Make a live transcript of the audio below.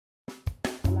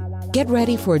Get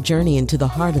ready for a journey into the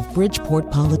heart of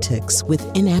Bridgeport politics with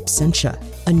In Absentia,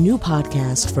 a new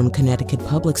podcast from Connecticut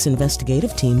Public's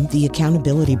investigative team, The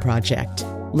Accountability Project.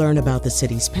 Learn about the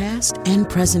city's past and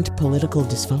present political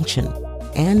dysfunction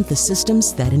and the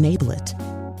systems that enable it.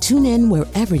 Tune in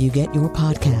wherever you get your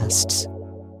podcasts.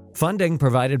 Funding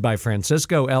provided by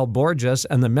Francisco L. Borges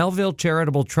and the Melville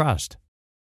Charitable Trust.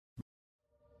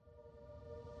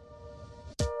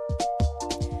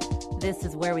 This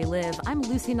is Where We Live. I'm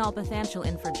Lucy Nalpathanchel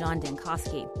in for John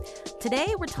Dankosky.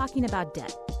 Today, we're talking about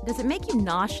debt. Does it make you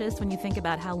nauseous when you think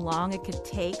about how long it could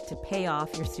take to pay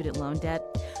off your student loan debt?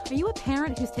 Are you a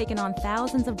parent who's taken on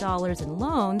thousands of dollars in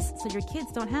loans so your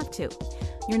kids don't have to?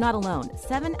 You're not alone.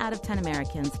 7 out of 10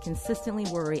 Americans consistently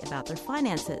worry about their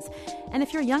finances. And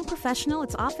if you're a young professional,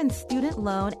 it's often student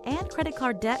loan and credit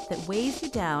card debt that weighs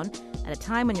you down at a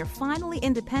time when you're finally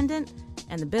independent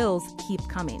and the bills keep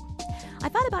coming. I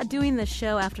thought about doing this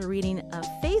show after reading a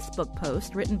Facebook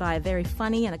post written by a very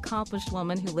funny and accomplished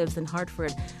woman who lives in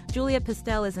Hartford. Julia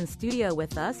Pistel is in studio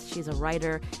with us. She's a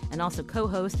writer and also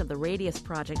co-host of the Radius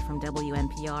Project from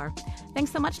WNPR.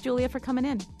 Thanks so much, Julia, for coming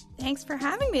in. Thanks for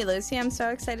having me, Lucy. I'm so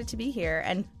excited to be here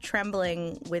and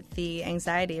trembling with the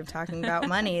anxiety of talking about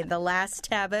money, the last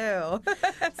taboo.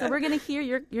 So we're going to hear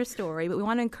your story, but we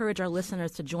want to encourage our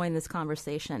listeners to join this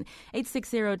conversation.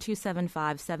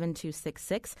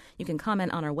 860-275-7266. You can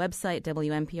comment on our website,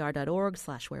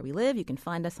 wnpr.org/where we live. You can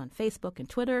find us on Facebook and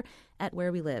Twitter at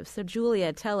Where We Live. So,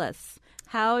 Julia, tell us,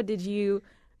 how did you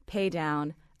pay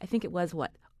down, I think it was,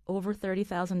 over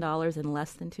 $30,000 in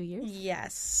less than 2 years?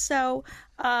 Yes. So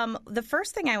the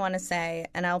first thing I want to say,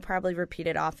 and I'll probably repeat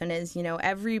it often, is,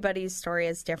 everybody's story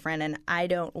is different, and I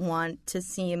don't want to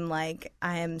seem like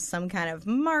I am some kind of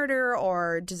martyr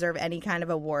or deserve any kind of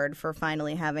award for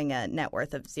finally having a net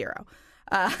worth of zero.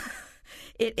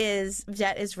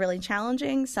 Debt is really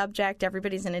challenging subject.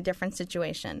 Everybody's in a different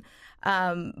situation.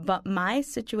 But my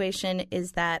situation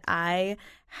is that I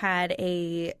had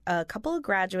a couple of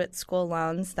graduate school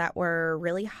loans that were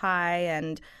really high,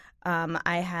 and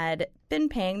I had been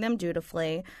paying them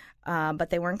dutifully, but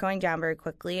they weren't going down very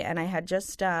quickly. And I had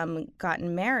just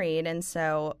gotten married, and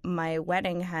so my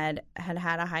wedding had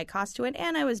a high cost to it,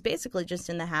 and I was basically just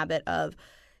in the habit of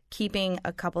keeping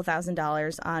a couple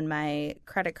 $1,000s on my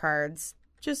credit cards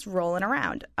just rolling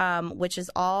around, which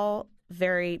is all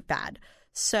very bad.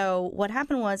 So what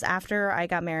happened was, after I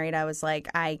got married, I was like,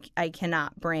 I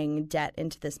cannot bring debt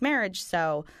into this marriage,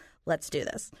 so let's do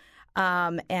this.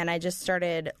 And I just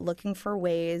started looking for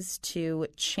ways to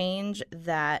change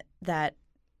that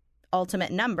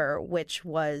ultimate number, which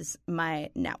was my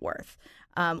net worth.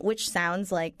 Which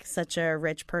sounds like such a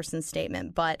rich person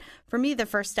statement. But for me, the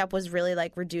first step was really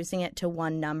like reducing it to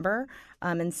one number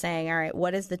and saying, all right,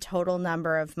 what is the total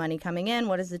number of money coming in?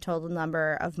 What is the total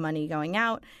number of money going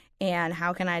out? And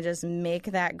how can I just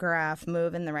make that graph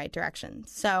move in the right direction?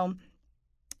 So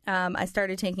I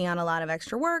started taking on a lot of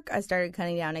extra work. I started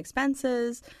cutting down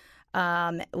expenses,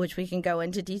 which we can go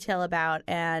into detail about.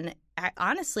 And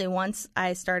honestly, once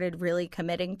I started really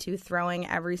committing to throwing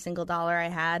every single dollar I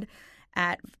had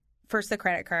at first the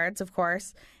credit cards, of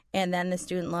course, and then the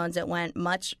student loans, it went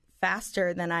much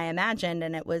faster than I imagined,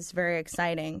 and it was very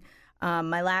exciting.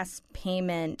 My last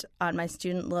payment on my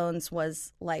student loans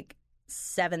was like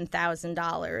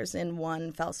 $7,000 in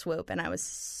one fell swoop, and I was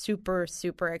super,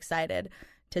 super excited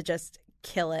to just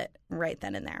kill it right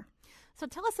then and there. So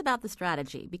tell us about the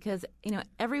strategy, because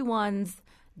everyone's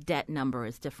debt number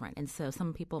is different. And so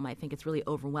some people might think it's really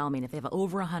overwhelming if they have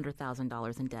over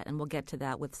 $100,000 in debt. And we'll get to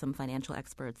that with some financial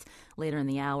experts later in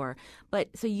the hour. But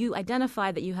so you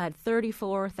identified that you had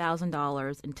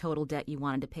 $34,000 in total debt you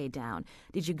wanted to pay down.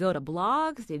 Did you go to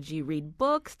blogs? Did you read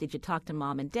books? Did you talk to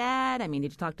mom and dad? Did you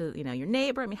talk to your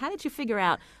neighbor? How did you figure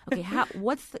out, okay,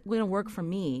 what's going to work for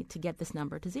me to get this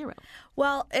number to zero?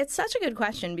 Well, it's such a good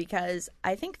question, because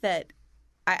I think that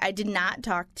I did not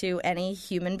talk to any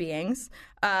human beings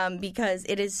because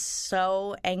it is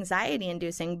so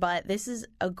anxiety-inducing. But this is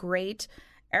a great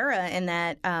era in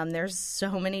that there's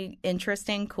so many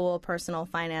interesting, cool personal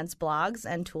finance blogs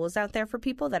and tools out there for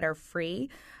people that are free.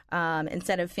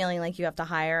 Instead of feeling like you have to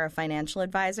hire a financial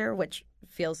advisor, which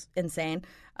feels insane,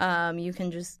 you can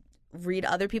just read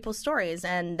other people's stories,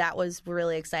 and that was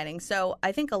really exciting. So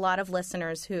I think a lot of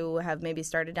listeners who have maybe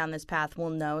started down this path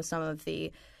will know some of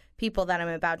the people that I'm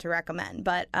about to recommend.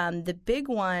 But the big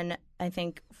one, I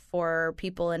think, for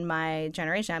people in my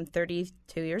generation, I'm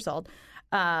 32 years old,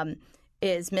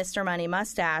 is Mr. Money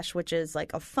Mustache, which is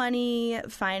like a funny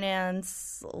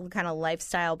finance kind of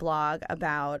lifestyle blog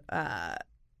about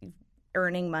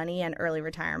earning money and early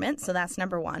retirement. So that's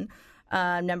number one.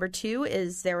 Number 2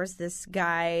 is there was this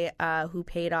guy who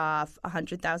paid off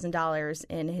 $100,000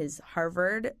 in his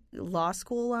Harvard law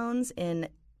school loans in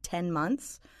 10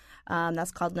 months.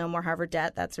 That's called No More Harvard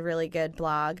Debt. That's a really good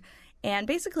blog. And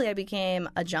basically I became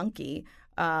a junkie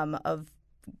of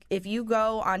if you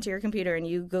go onto your computer and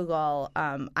you Google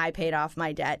I paid off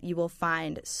my debt, you will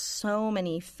find so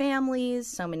many families,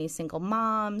 so many single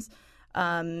moms,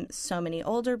 so many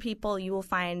older people. You will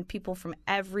find people from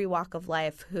every walk of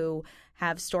life who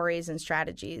have stories and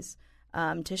strategies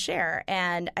to share.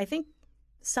 And I think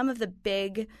some of the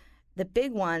big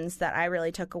ones that I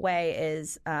really took away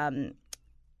is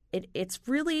it's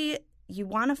really you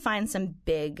want to find some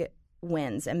big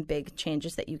wins and big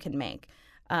changes that you can make.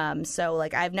 So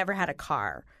like I've never had a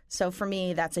car. So for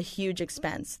me, that's a huge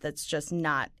expense that's just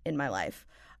not in my life.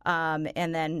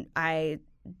 And then I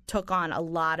took on a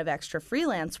lot of extra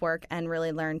freelance work and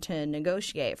really learned to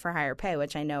negotiate for higher pay,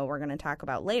 which I know we're going to talk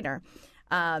about later.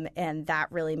 And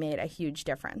that really made a huge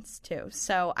difference too.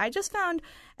 So I just found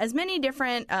as many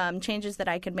different changes that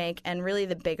I could make, and really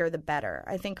the bigger the better.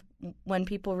 I think when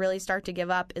people really start to give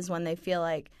up is when they feel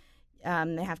like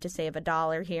they have to save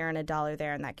 $1 here and $1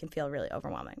 there, and that can feel really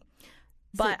overwhelming.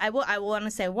 But I will want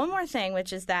to say one more thing,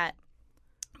 which is that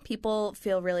people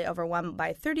feel really overwhelmed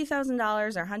by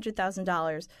 $30,000 or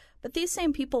 $100,000, but these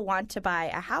same people want to buy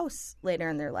a house later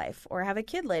in their life or have a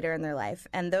kid later in their life,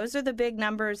 and those are the big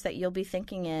numbers that you'll be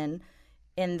thinking in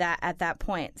that at that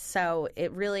point. So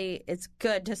it's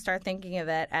good to start thinking of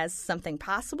it as something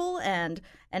possible and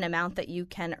an amount that you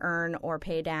can earn or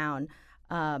pay down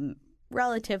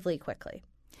relatively quickly.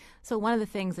 So one of the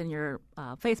things in your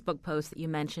Facebook post that you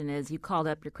mentioned is you called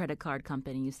up your credit card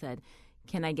company. You said,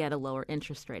 "Can I get a lower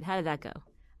interest rate?" How did that go?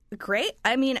 Great.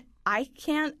 I mean, I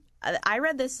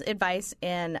read this advice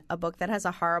in a book that has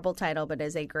a horrible title but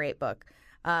is a great book,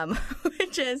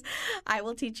 which is I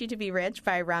Will Teach You to Be Rich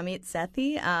by Ramit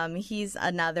Sethi. He's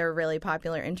another really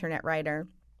popular internet writer.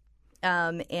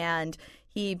 And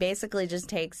he basically just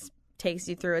takes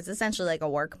you through, it's essentially like a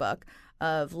workbook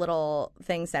of little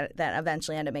things that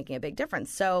eventually end up making a big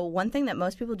difference. So one thing that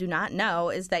most people do not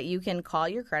know is that you can call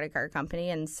your credit card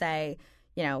company and say,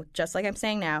 just like I'm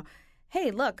saying now, hey,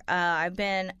 look, I've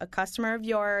been a customer of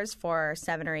yours for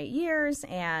 7 or 8 years,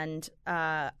 and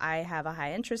I have a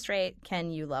high interest rate.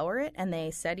 Can you lower it? And they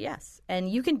said yes.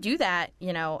 And you can do that,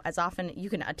 as often,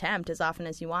 you can attempt as often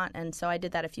as you want. And so I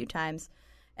did that a few times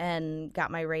and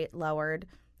got my rate lowered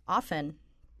often.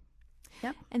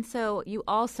 Yep. And so you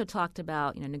also talked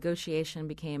about, negotiation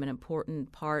became an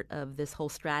important part of this whole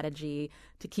strategy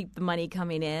to keep the money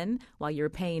coming in while you're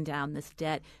paying down this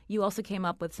debt. You also came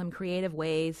up with some creative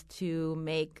ways to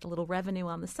make a little revenue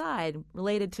on the side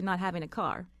related to not having a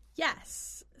car.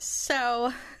 Yes.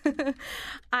 So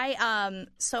I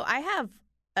have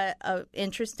a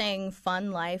interesting,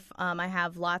 fun life. I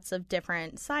have lots of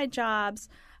different side jobs,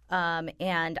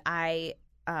 and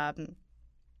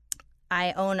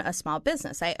I own a small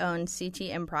business. I own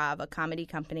CT Improv, a comedy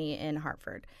company in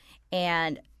Hartford.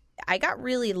 And I got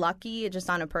really lucky just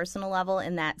on a personal level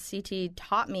in that CT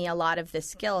taught me a lot of the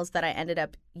skills that I ended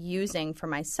up using for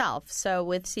myself. So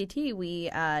with CT, we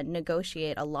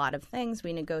negotiate a lot of things.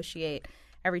 We negotiate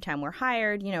every time we're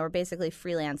hired. We're basically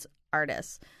freelance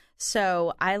artists.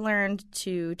 So I learned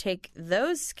to take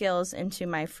those skills into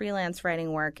my freelance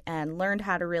writing work and learned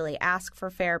how to really ask for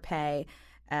fair pay,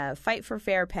 fight for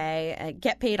fair pay,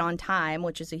 get paid on time,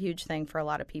 which is a huge thing for a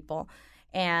lot of people,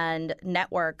 and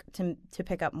network to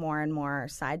pick up more and more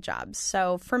side jobs.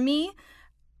 So for me,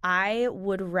 I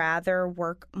would rather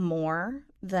work more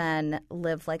than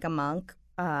live like a monk.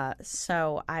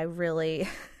 So I really,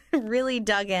 really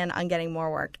dug in on getting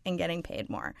more work and getting paid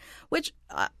more, which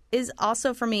is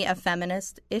also for me a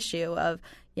feminist issue of,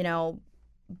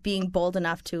 being bold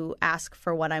enough to ask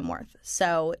for what I'm worth.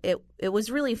 So it was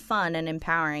really fun and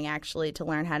empowering, actually, to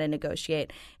learn how to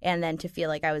negotiate and then to feel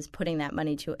like I was putting that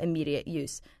money to immediate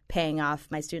use, paying off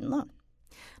my student loan.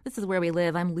 This is Where We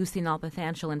Live. I'm Lucy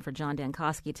Nalpathanchel in for John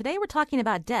Dankosky. Today we're talking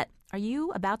about debt. Are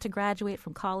you about to graduate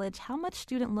from college? How much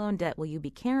student loan debt will you be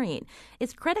carrying?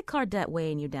 Is credit card debt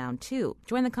weighing you down too?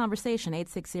 Join the conversation,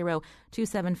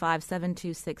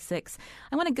 860-275-7266.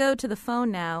 I want to go to the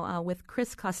phone now with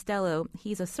Chris Costello.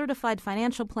 He's a certified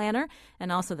financial planner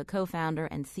and also the co-founder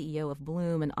and CEO of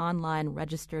Bloom, an online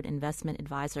registered investment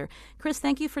advisor. Chris,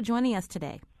 thank you for joining us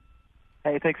today.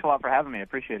 Hey, thanks a lot for having me. I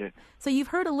appreciate it. So you've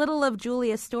heard a little of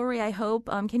Julia's story, I hope.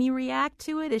 Can you react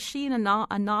to it? Is she an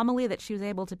anomaly that she was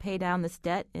able to pay down this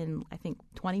debt in, I think,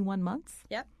 21 months?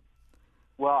 Yep.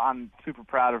 Well, I'm super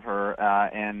proud of her,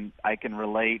 and I can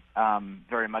relate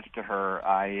very much to her.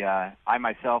 I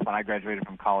myself, when I graduated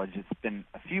from college, it's been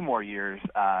a few more years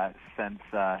since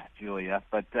Julia,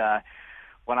 but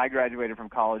when I graduated from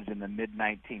college in the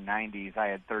mid-1990s, I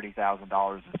had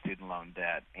 $30,000 of student loan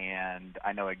debt, and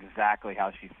I know exactly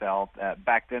how she felt.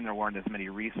 Back then, there weren't as many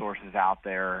resources out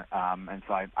there, and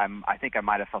so I think I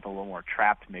might have felt a little more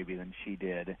trapped maybe than she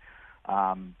did.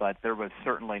 But there was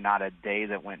certainly not a day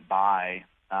that went by.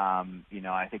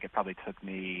 I think it probably took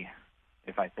me,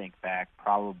 if I think back,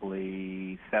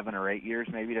 probably 7 or 8 years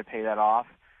maybe to pay that off.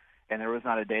 And there was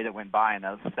not a day that went by in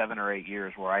those 7 or 8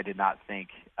 years where I did not think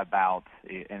about,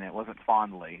 and it wasn't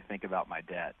fondly, think about my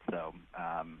debt. So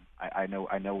I know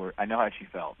how she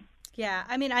felt. Yeah,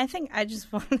 I mean, I think I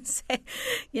just want to say,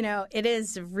 it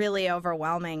is really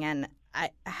overwhelming. And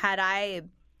had I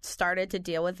started to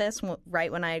deal with this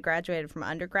right when I graduated from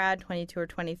undergrad, 22 or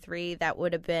 23, that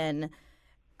would have been,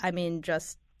 I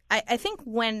think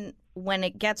when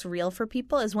it gets real for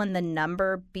people is when the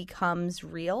number becomes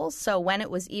real. So when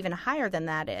it was even higher than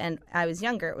that and I was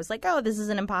younger, it was like, oh, this is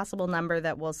an impossible number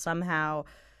that will somehow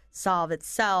solve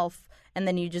itself. And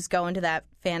then you just go into that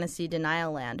fantasy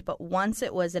denial land. But once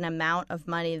it was an amount of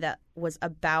money that was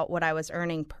about what I was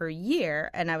earning per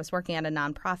year, and I was working at a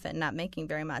nonprofit and not making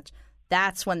very much,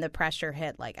 that's when the pressure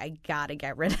hit. Like, I got to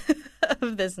get rid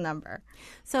of this number.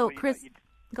 So, Chris,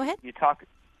 go ahead.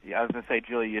 I was going to say,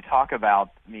 Julie, you talk about,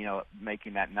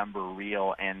 making that number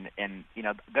real, and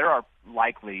there are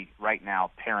likely right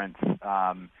now parents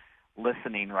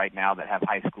listening right now that have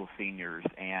high school seniors,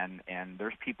 and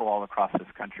there's people all across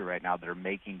this country right now that are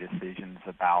making decisions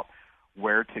about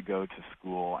where to go to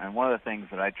school. And one of the things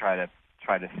that I try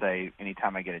to say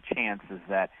anytime I get a chance is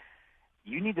that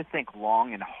you need to think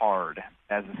long and hard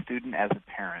as a student, as a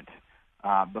parent,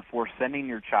 before sending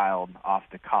your child off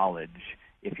to college.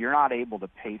 If you're not able to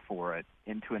pay for it,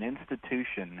 into an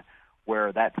institution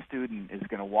where that student is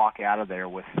going to walk out of there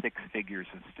with 6 figures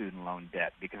of student loan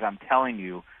debt. Because I'm telling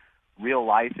you, real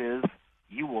life is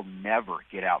you will never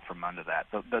get out from under that.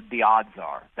 The odds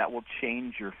are that will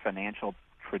change your financial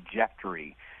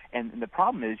trajectory. And the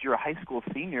problem is you're a high school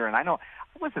senior, and I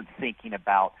wasn't thinking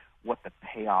about what the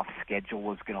payoff schedule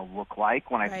was going to look like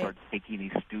when I started taking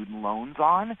these student loans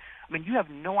on. I mean, you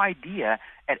have no idea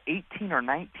at 18 or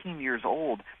 19 years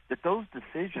old that those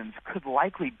decisions could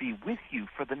likely be with you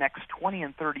for the next 20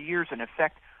 and 30 years and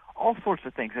affect all sorts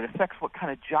of things. It affects what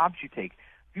kind of jobs you take.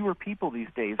 Fewer people these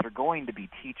days are going to be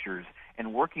teachers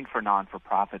and working for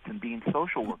non-for-profits and being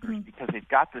social workers because they've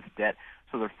got this debt,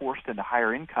 so they're forced into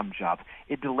higher income jobs.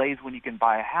 It delays when you can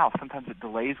buy a house. Sometimes it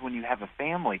delays when you have a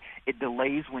family. It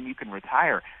delays when you can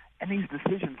retire. And these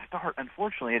decisions start,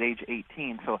 unfortunately, at age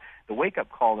 18. So the wake-up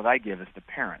call that I give is to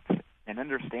parents, and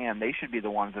understand they should be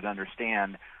the ones that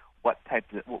understand what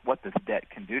this debt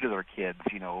can do to their kids,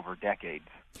 over decades.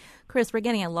 Chris, we're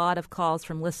getting a lot of calls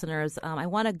from listeners. I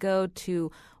want to go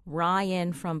to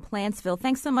Ryan from Plantsville.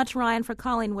 Thanks so much, Ryan, for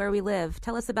calling Where We Live.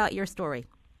 Tell us about your story.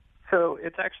 So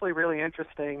it's actually really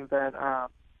interesting that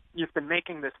you've been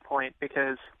making this point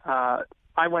because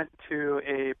I went to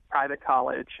a private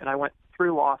college and I went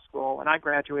through law school and I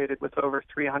graduated with over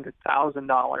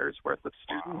 $300,000 worth of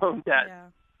student loan debt. Yeah.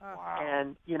 Oh. Wow.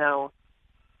 And,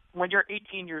 when you're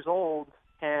 18 years old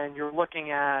and you're looking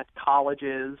at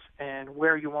colleges and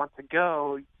where you want to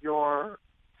go, you're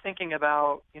thinking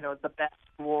about, the best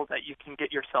school that you can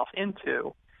get yourself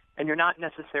into, and you're not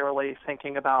necessarily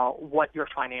thinking about what your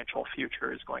financial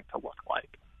future is going to look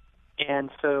like. And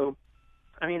so,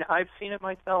 I've seen it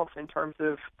myself in terms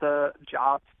of the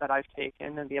jobs that I've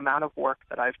taken and the amount of work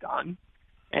that I've done.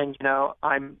 And,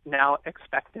 I'm now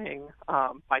expecting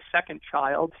my second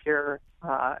child here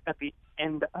at the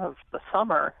end of the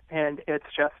summer, and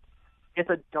it's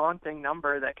a daunting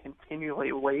number that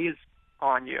continually weighs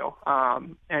on you,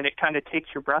 and it kind of takes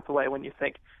your breath away when you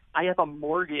think, I have a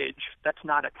mortgage that's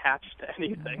not attached to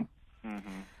anything.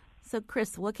 Mm-hmm. So,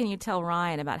 Chris, what can you tell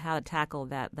Ryan about how to tackle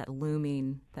that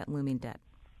looming debt?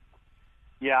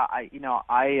 Yeah,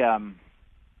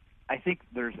 I think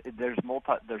there's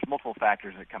multiple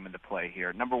factors that come into play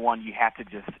here. Number one, you have to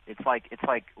it's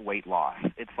like weight loss.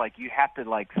 It's like you have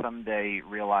to someday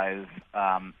realize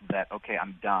that okay,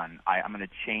 I'm done. I'm going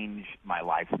to change my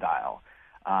lifestyle,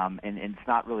 and it's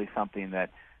not really something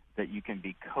that you can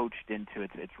be coached into.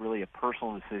 It's really a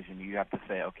personal decision. You have to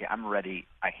say, okay, I'm ready.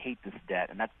 I hate this debt,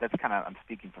 and that's kind of, I'm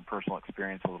speaking from personal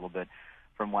experience a little bit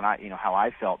from when how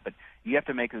I felt, but you have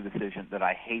to make the decision that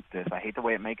I hate this. I hate the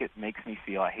way it makes me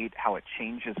feel. I hate how it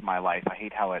changes my life. I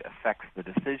hate how it affects the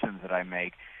decisions that I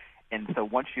make. And so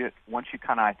once you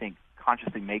kind of, I think,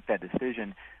 consciously make that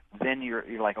decision, then you're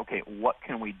like, okay, what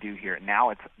can we do here?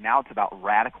 Now it's about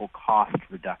radical cost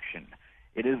reduction.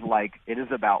 It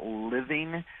is about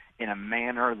living in a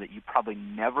manner that you probably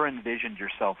never envisioned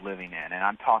yourself living in. And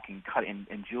I'm talking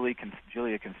and Julia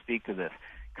can speak to this,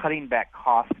 cutting back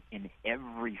costs in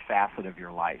every facet of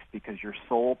your life, because your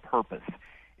sole purpose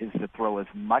is to throw as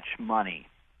much money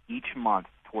each month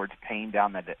towards paying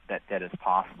down that debt as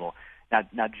possible.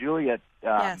 Now Julia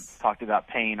Yes. talked about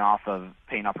paying off her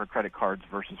credit cards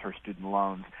versus her student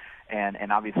loans,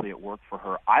 and obviously it worked for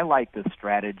her. I like the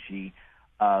strategy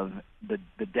of the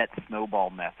debt snowball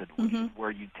method, which is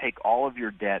where you take all of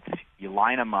your debts, you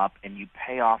line them up, and you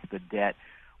pay off the debt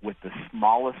with the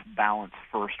smallest balance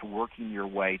first, working your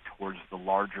way towards the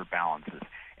larger balances.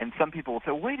 And some people will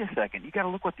say, wait a second, you got to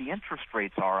look what the interest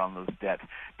rates are on those debts.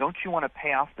 Don't you want to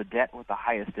pay off the debt with the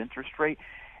highest interest rate?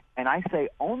 And I say,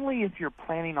 only if you're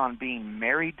planning on being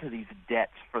married to these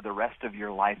debts for the rest of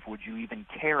your life would you even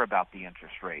care about the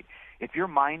interest rate. If your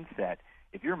mindset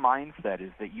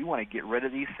is that you want to get rid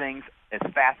of these things as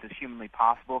fast as humanly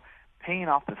possible, paying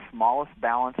off the smallest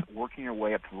balance, working your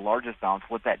way up to the largest balance,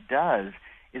 what that does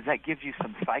is that gives you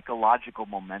some psychological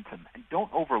momentum. And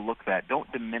don't overlook that. Don't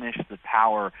diminish the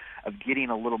power of getting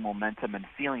a little momentum and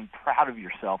feeling proud of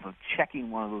yourself, of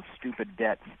checking one of those stupid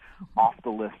debts off the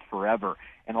list forever.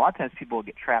 And a lot of times people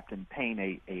get trapped in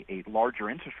paying a larger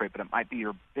interest rate, but it might be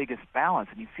your biggest balance,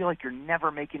 and you feel like you're never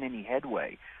making any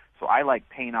headway. So I like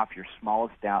paying off your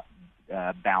smallest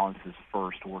balances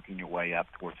first, working your way up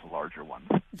towards the larger ones.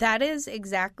 That is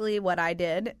exactly what I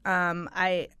did.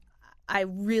 I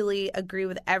really agree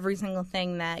with every single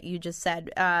thing that you just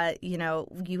said.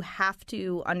 You have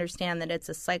to understand that it's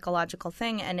a psychological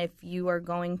thing, and if you are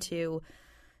going to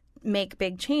make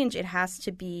big change, it has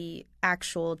to be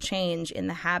actual change in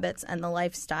the habits and the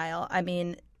lifestyle. I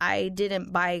mean, I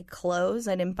didn't buy clothes.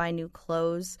 I didn't buy new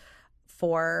clothes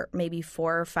for maybe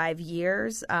 4 or 5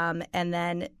 years. And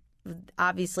then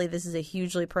obviously this is a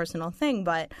hugely personal thing,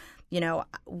 but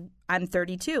I'm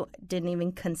 32. Didn't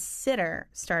even consider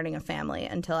starting a family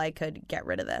until I could get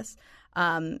rid of this.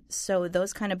 So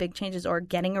those kind of big changes, or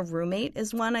getting a roommate,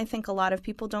 is one I think a lot of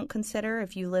people don't consider.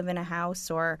 If you live in a house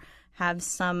or have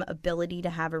some ability to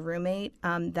have a roommate,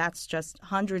 that's just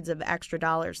hundreds of extra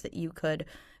dollars that you could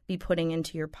be putting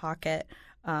into your pocket.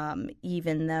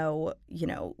 Even though,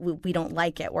 we don't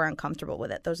like it, we're uncomfortable with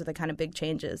it. Those are the kind of big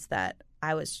changes that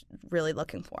I was really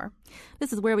looking for.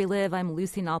 This is Where We Live. I'm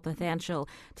Lucy Nalpathanchil.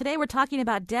 Today we're talking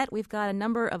about debt. We've got a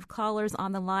number of callers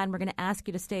on the line. We're going to ask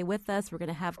you to stay with us. We're going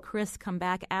to have Chris come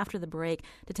back after the break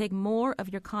to take more of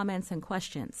your comments and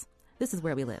questions. This is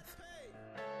Where We Live.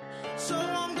 So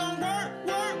I'm gonna work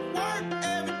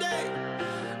every day.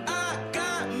 I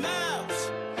got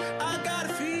mouths, I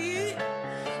gotta feed.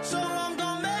 So I'm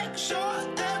gonna make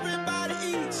sure everybody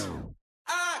eats.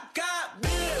 I got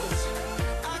bills,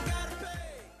 I gotta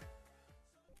pay.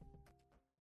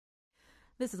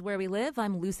 This is Where We Live.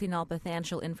 I'm Lucy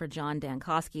Nalpathanchil in for John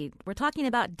Dankosky. We're talking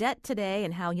about debt today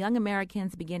and how young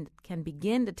Americans can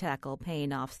begin to tackle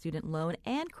paying off student loan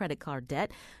and credit card debt.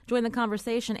 Join the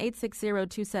conversation,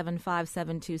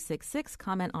 860-275-7266.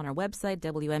 Comment on our website,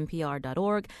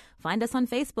 WNPR.org. Find us on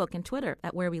Facebook and Twitter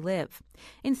at Where We Live.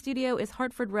 In studio is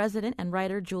Hartford resident and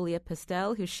writer Julia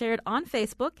Pistel, who shared on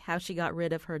Facebook how she got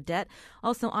rid of her debt.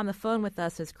 Also on the phone with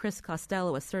us is Chris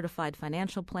Costello, a certified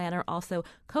financial planner, also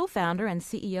co-founder and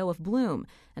CEO of Bloom,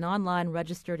 an online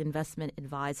registered investment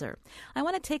advisor. I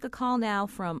want to take a call now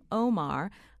from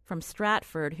Omar from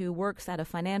Stratford, who works at a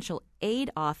financial aid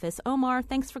office. Omar,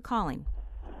 thanks for calling.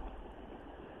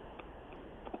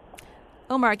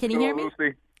 Omar, can you hear me?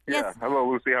 Lucy. Yes. Yeah.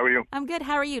 Hello, Lucy. How are you? I'm good.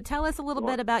 How are you? Tell us a little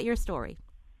bit about your story.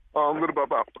 A little bit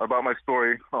about my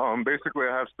story. Basically,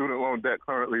 I have student loan debt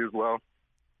currently as well.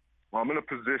 I'm in a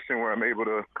position where I'm able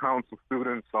to counsel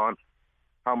students on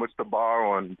how much to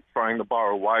borrow and trying to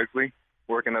borrow wisely,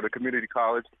 working at a community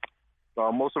college.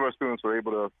 Most of our students are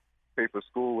able to pay for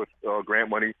school with grant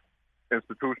money,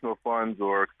 institutional funds,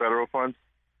 or federal funds.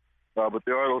 But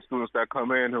there are those students that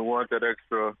come in who want that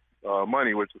extra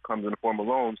money, which comes in the form of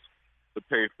loans, to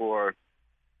pay for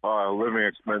living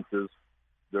expenses,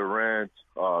 their rent,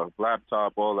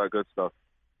 laptop, all that good stuff.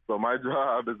 So my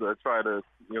job is to try to,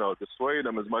 dissuade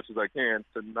them as much as I can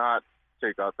to not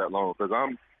take out that loan, because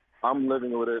I'm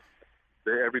living with it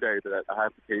every day that I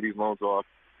have to pay these loans off.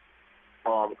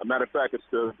 A matter of fact, it's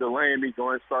delaying me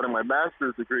starting my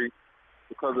master's degree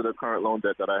because of the current loan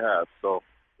debt that I have, so,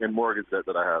 and mortgage debt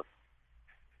that I have.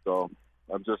 So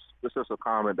it's just a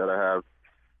comment that I have.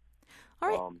 All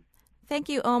right. Thank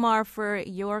you, Omar, for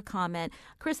your comment.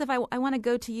 Chris, if I want to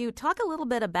go to you, talk a little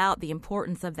bit about the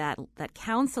importance of that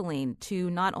counseling to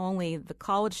not only the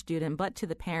college student but to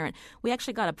the parent. We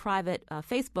actually got a private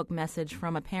Facebook message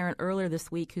from a parent earlier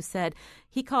this week who said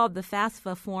he called the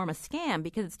FAFSA form a scam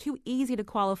because it's too easy to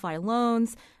qualify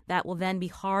loans that will then be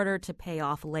harder to pay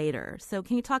off later. So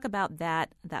can you talk about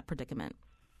that predicament?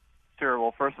 Sure.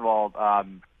 Well, first of all,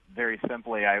 very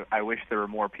simply, I wish there were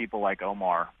more people like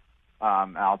Omar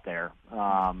out there,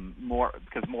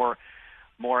 because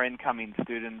more incoming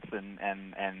students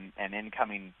and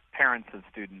incoming parents of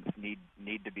students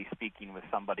need to be speaking with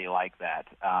somebody like that,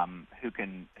 who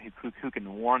can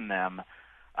warn them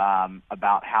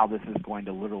about how this is going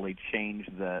to literally change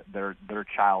their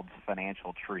child's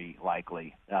financial tree,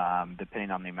 likely,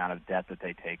 depending on the amount of debt that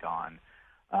they take on.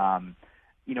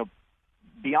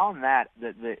 Beyond that,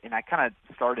 and I kind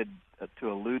of started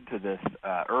to allude to this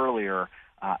earlier.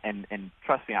 And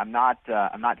trust me, I'm not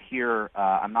here.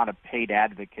 I'm not a paid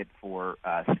advocate for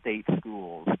state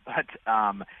schools, but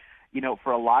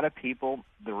for a lot of people,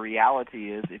 the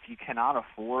reality is if you cannot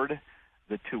afford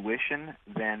the tuition,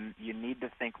 then you need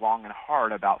to think long and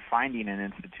hard about finding an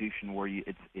institution where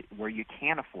you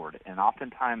can afford it. And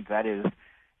oftentimes that is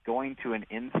going to an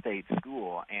in-state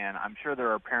school. And I'm sure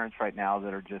there are parents right now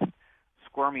that are just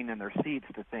squirming in their seats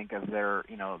to think of their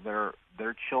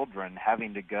children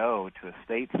having to go to a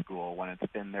state school when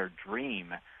it's been their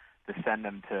dream to send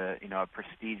them to a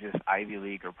prestigious Ivy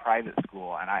League or private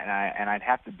school. And I'd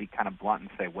have to be kind of blunt and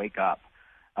say, wake up,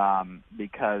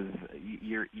 because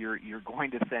you're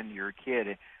going to send your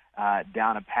kid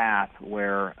down a path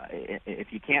where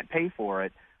if you can't pay for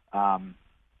it,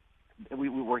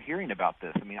 we're hearing about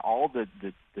this. I mean, all the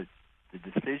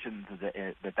decisions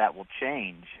that will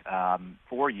change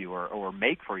for you or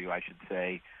make for you, I should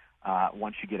say,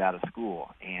 once you get out of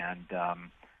school. And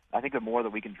I think the more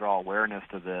that we can draw awareness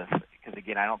to this, because,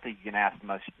 again, I don't think you can ask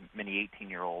many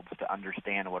 18-year-olds to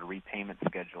understand what a repayment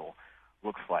schedule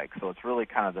looks like. So it's really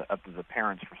kind of up to the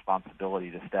parents'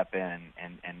 responsibility to step in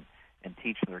and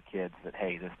teach their kids that,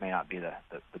 hey, this may not be the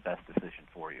best decision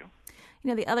for you.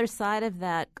 The other side of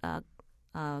that,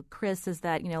 Chris, is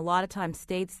that, a lot of times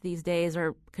states these days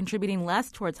are contributing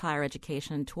less towards higher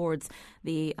education, towards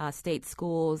the state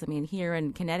schools. I mean, here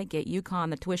in Connecticut, UConn,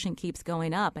 the tuition keeps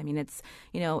going up. I mean, it's,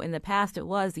 in the past it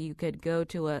was you could go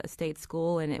to a state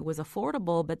school and it was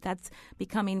affordable, but that's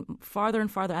becoming farther and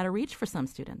farther out of reach for some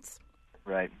students.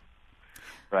 Right.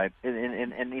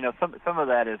 And some of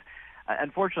that is,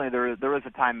 unfortunately, there was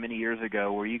a time many years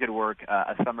ago where you could work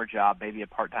a summer job, maybe a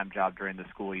part-time job during the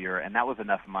school year, and that was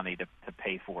enough money to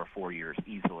pay for 4 years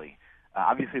easily.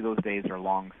 Obviously, those days are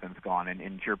long since gone, and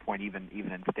to your point, even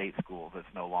in state schools, it's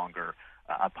no longer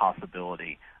a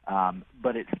possibility.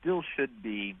 But it still should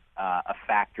be a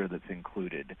factor that's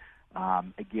included.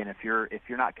 Again, if you're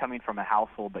not coming from a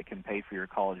household that can pay for your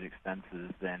college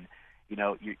expenses, then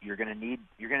you're going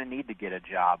to need to get a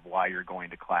job while you're going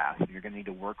to class. You're going to need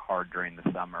to work hard during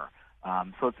the summer.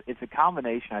 So it's a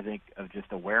combination, I think, of just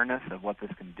awareness of what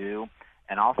this can do,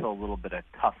 and also a little bit of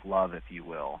tough love, if you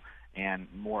will, and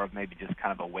more of maybe just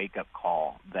kind of a wake-up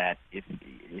call that if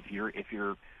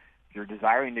you're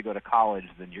desiring to go to college,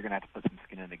 then you're going to have to put some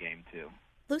skin in the game too.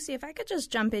 Lucy, if I could just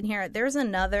jump in here, there's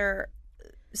another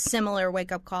similar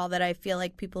wake-up call that I feel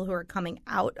like people who are coming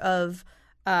out of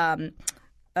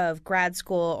grad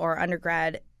school or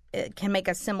undergrad can make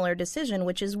a similar decision,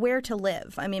 which is where to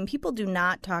live. I mean, people do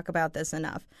not talk about this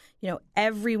enough.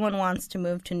 Everyone wants to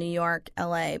move to New York,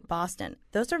 LA, Boston.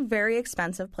 Those are very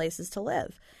expensive places to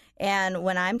live. And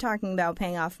when I'm talking about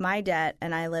paying off my debt,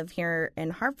 and I live here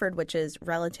in Hartford, which is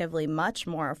relatively much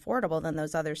more affordable than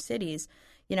those other cities,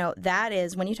 that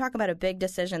is, when you talk about a big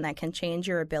decision that can change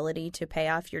your ability to pay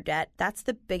off your debt, that's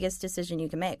the biggest decision you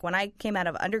can make. When I came out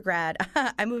of undergrad,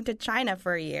 I moved to China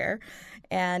for a year,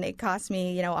 and it cost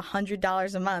me,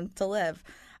 $100 a month to live.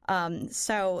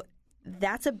 So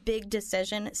that's a big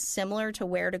decision, similar to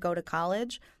where to go to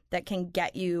college, that can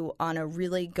get you on a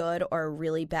really good or a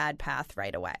really bad path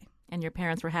right away. And your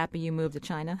parents were happy you moved to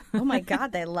China? Oh my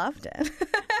God, they loved it.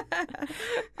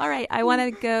 All right, I want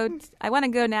to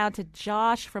go now to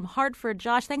Josh from Hartford.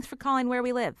 Josh, thanks for calling Where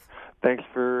We Live. Thanks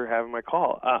for having my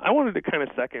call. I wanted to kind of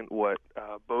second what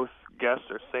both guests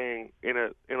are saying in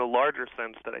a larger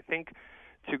sense, that I think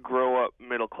to grow up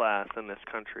middle class in this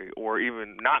country, or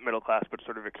even not middle class but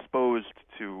sort of exposed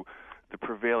to the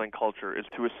prevailing culture, is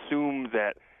to assume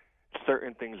that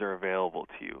certain things are available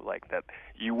to you, like that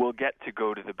you will get to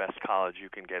go to the best college you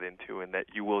can get into, and that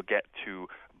you will get to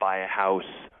buy a house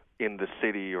in the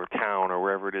city or town or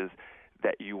wherever it is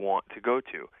that you want to go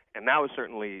to. And that was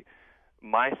certainly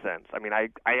my sense. I mean, I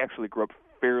actually grew up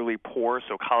fairly poor,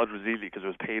 so college was easy because it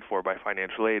was paid for by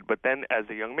financial aid. But then as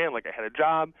a young man, like, I had a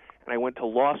job, and I went to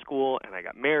law school, and I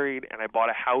got married, and I bought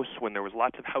a house when there was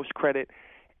lots of house credit,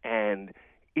 and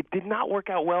it did not work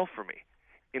out well for me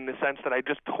in the sense that I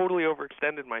just totally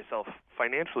overextended myself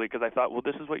financially because I thought, well,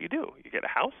 this is what you do. You get a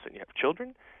house, and you have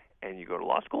children, and you go to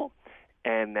law school.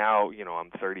 And now, you know,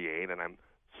 I'm 38, and I'm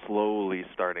slowly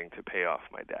starting to pay off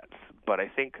my debts. But I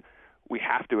think we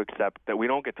have to accept that we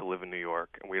don't get to live in New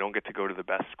York, and we don't get to go to the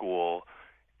best school,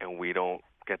 and we don't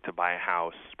get to buy a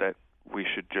house, that we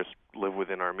should just live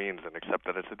within our means and accept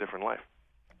that it's a different life.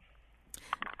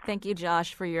 Thank you,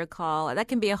 Josh, for your call. That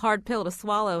can be a hard pill to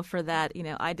swallow for that, you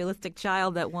know, idealistic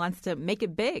child that wants to make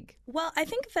it big. Well, I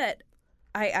think that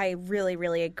I really,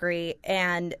 really agree.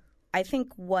 And I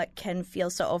think what can feel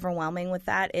so overwhelming with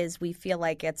that is we feel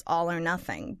like it's all or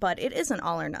nothing, but it isn't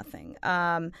all or nothing.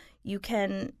 You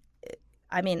can,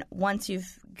 I mean, once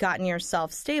you've gotten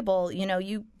yourself stable, you know,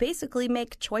 you basically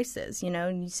make choices, you know,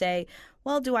 and you say,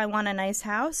 well, do I want a nice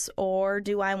house or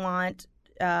do I want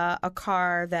a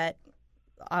car that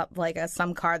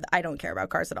some car that I don't care about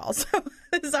cars at all. So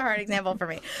this is a hard example for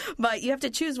me. But you have to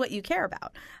choose what you care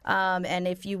about. And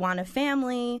if you want a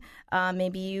family,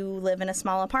 maybe you live in a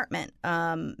small apartment.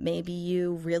 Maybe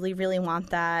you really, really want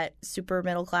that super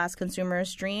middle class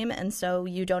consumerist dream, and so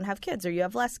you don't have kids or you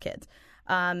have less kids.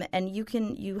 And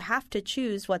you have to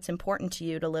choose what's important to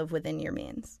you to live within your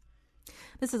means.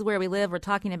 This is Where We Live. We're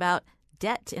talking about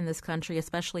debt in this country,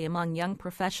 especially among young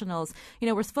professionals. You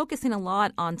know, we're focusing a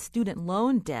lot on student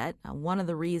loan debt. One of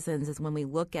the reasons is when we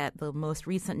look at the most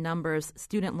recent numbers,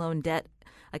 student loan debt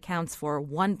accounts for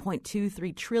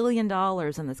 $1.23 trillion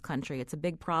in this country. It's a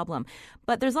big problem.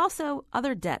 But there's also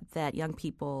other debt that young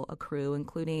people accrue,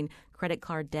 including credit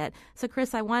card debt. So,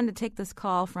 Chris, I wanted to take this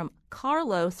call from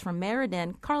Carlos from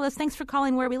Meriden. Carlos, thanks for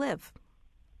calling Where We Live.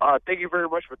 Thank you very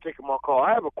much for taking my call.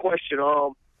 I have a question.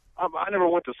 I never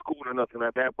went to school or nothing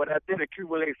like that, but I did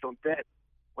accumulate some debt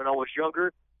when I was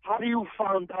younger. How do you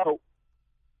find out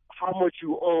how much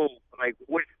you owe? Like,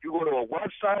 what, you go to a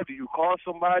website? Do you call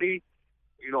somebody?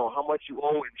 You know, how much you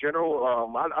owe in general?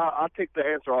 I'll take the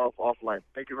answer offline.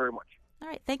 Thank you very much. All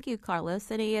right. Thank you,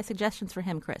 Carlos. Any suggestions for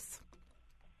him, Chris?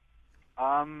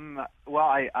 Well,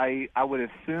 I would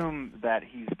assume that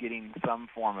he's getting some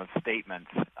form of statement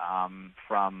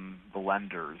from the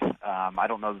lenders. I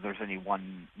don't know that there's any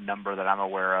one number that I'm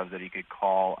aware of that he could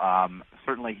call.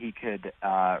 Certainly he could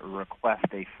request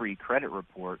a free credit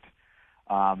report,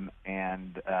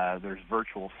 and there's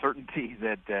virtual certainty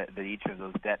that each of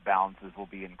those debt balances will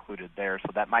be included there.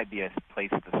 So that might be a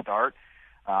place to start.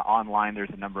 Online,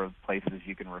 there's a number of places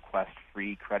you can request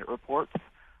free credit reports.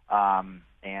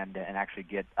 And actually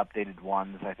get updated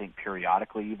ones, I think,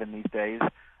 periodically even these days.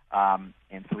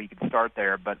 And so he can start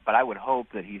there. But I would hope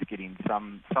that he's getting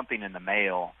something in the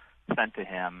mail sent to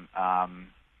him.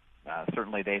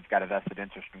 Certainly they've got a vested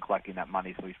interest in collecting that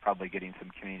money, so he's probably getting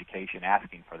some communication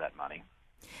asking for that money.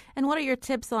 And what are your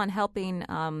tips on helping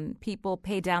people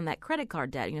pay down that credit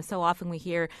card debt? You know, so often we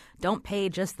hear don't pay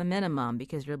just the minimum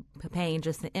because you're paying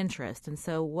just the interest. And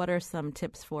so what are some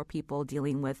tips for people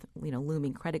dealing with, you know,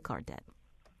 looming credit card debt?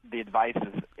 The advice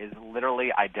is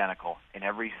literally identical in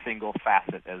every single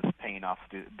facet as paying off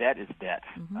student debt is debt.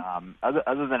 Mm-hmm.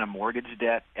 Other than a mortgage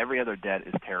debt, every other debt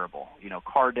is terrible. You know,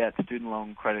 car debt, student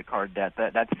loan, credit card debt,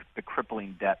 that's the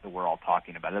crippling debt that we're all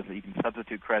talking about. You can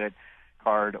substitute credit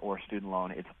card or student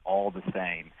loan, it's all the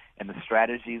same. And the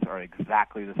strategies are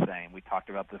exactly the same. We talked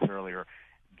about this earlier.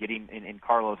 Getting in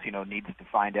Carlos, you know, needs to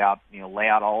find out, you know, lay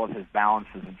out all of his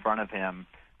balances in front of him,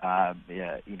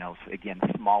 you know, again,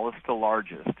 smallest to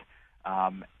largest.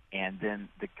 And then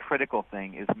the critical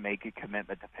thing is make a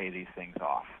commitment to pay these things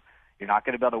off. You're not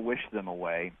going to be able to wish them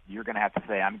away. You're going to have to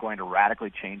say, I'm going to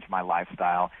radically change my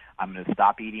lifestyle. I'm going to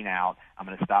stop eating out. I'm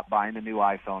going to stop buying the new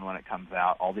iPhone when it comes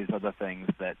out, all these other things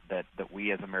that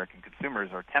we as American consumers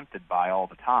are tempted by all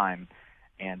the time,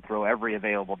 and throw every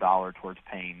available dollar towards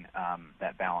paying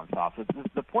that balance off. So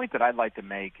the point that I'd like to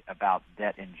make about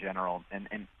debt in general, and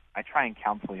I try and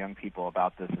counsel young people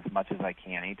about this as much as I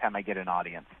can anytime I get an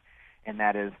audience, and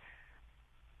that is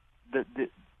the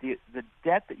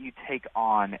debt that you take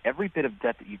on, every bit of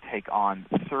debt that you take on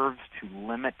serves to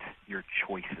limit your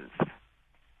choices.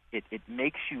 It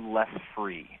makes you less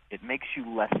free. It makes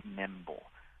you less nimble.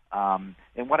 And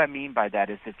what I mean by that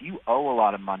is if you owe a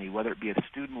lot of money, whether it be a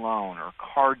student loan or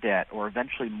car debt or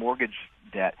eventually mortgage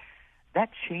debt, that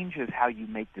changes how you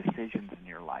make decisions in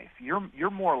your life.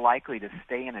 You're more likely to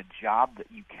stay in a job that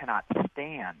you cannot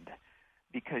stand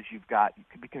because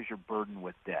you're burdened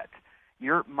with debt.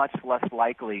 You're much less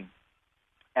likely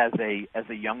as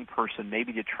a young person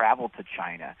maybe to travel to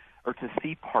China or to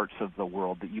see parts of the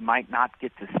world that you might not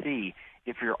get to see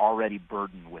if you're already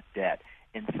burdened with debt.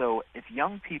 And so if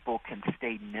young people can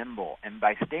stay nimble, and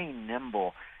by staying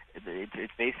nimble,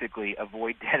 it's basically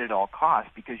avoid debt at all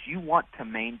costs, because you want to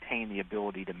maintain the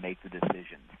ability to make the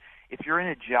decisions. If you're in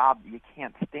a job that you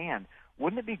can't stand,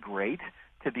 wouldn't it be great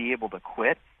to be able to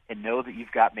quit and know that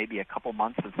you've got maybe a couple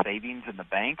months of savings in the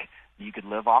bank that you could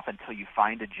live off until you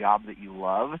find a job that you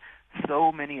love?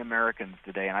 So many Americans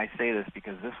today, and I say this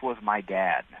because this was my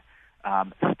dad,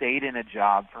 stayed in a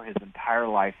job for his entire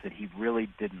life that he really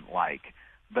didn't like,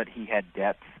 but he had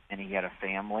debts and he had a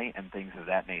family and things of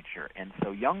that nature. And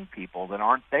so young people that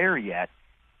aren't there yet,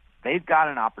 they've got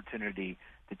an opportunity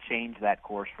to change that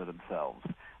course for themselves.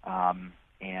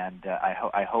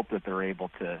 I hope that they're able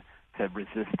to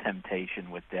resist temptation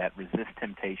with debt, resist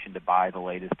temptation to buy the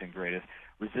latest and greatest,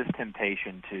 resist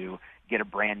temptation to get a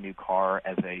brand new car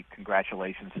as a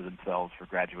congratulations to themselves for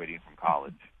graduating from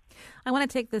college. I want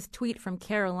to take this tweet from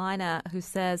Carolina, who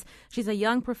says she's a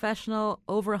young professional,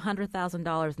 over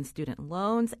 $100,000 in student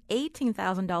loans,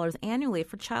 $18,000 annually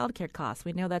for childcare costs.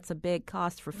 We know that's a big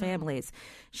cost for families.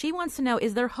 She wants to know,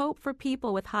 is there hope for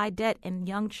people with high debt and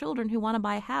young children who want to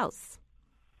buy a house?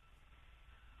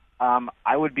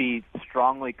 I would be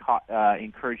strongly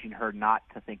encouraging her not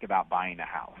to think about buying a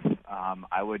house.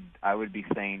 I would be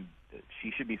saying that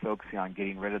she should be focusing on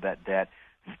getting rid of that debt,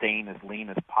 staying as lean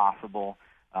as possible.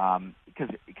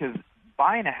 Because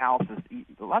buying a house is,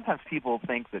 a lot of times people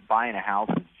think that buying a house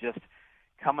is just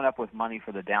coming up with money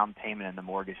for the down payment and the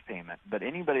mortgage payment. But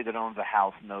anybody that owns a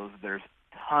house knows there's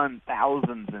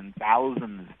thousands and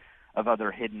thousands of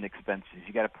other hidden expenses.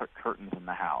 You got to put curtains in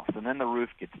the house, and then the roof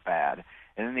gets bad,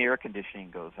 and then the air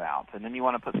conditioning goes out, and then you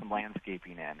want to put some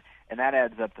landscaping in, and that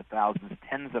adds up to thousands,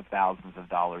 tens of thousands of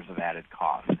dollars of added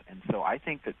costs. And so I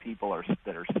think that people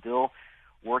that are still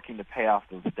working to pay off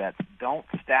those debts, don't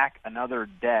stack another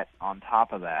debt on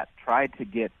top of that. Try to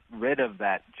get rid of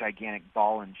that gigantic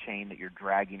ball and chain that you're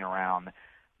dragging around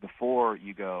before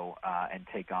you go and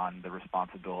take on the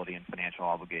responsibility and financial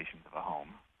obligations of a home.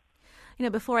 You know,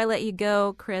 before I let you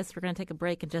go, Chris, we're going to take a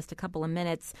break in just a couple of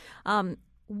minutes.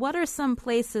 What are some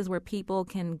places where people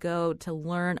can go to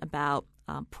learn about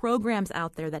programs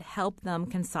out there that help them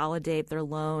consolidate their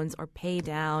loans or pay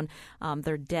down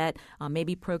their debt?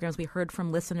 Maybe programs we heard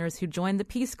from listeners who joined the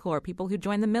Peace Corps, people who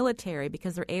joined the military,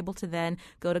 because they're able to then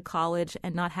go to college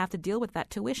and not have to deal with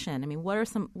that tuition. I mean,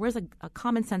 where's a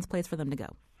common sense place for them to go?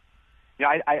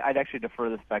 Yeah, I'd actually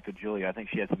defer this back to Julia. I think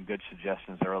she had some good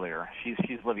suggestions earlier.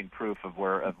 She's living proof of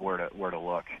where to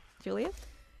look. Julia?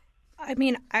 I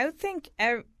mean, I would think,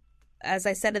 as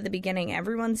I said at the beginning,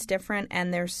 everyone's different,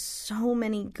 and there's so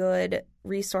many good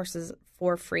resources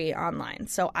for free online.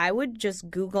 So I would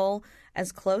just Google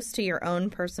as close to your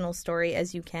own personal story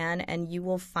as you can, and you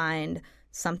will find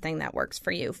something that works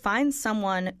for you. Find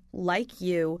someone like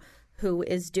you who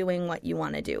is doing what you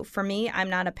want to do. For me, I'm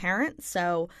not a parent,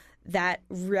 so that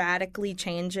radically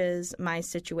changes my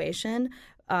situation.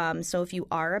 So if you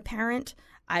are a parent,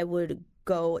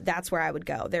 that's where I would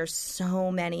go. There's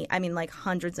so many, like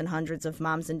hundreds and hundreds of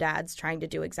moms and dads trying to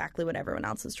do exactly what everyone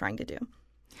else is trying to do.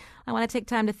 I want to take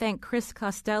time to thank Chris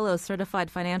Costello, certified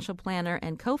financial planner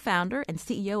and co-founder and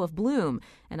CEO of Bloom,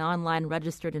 an online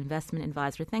registered investment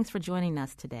advisor. Thanks for joining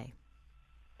us today.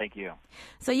 Thank you.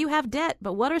 So you have debt,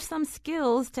 but what are some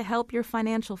skills to help your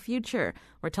financial future?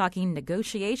 We're talking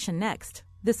negotiation next.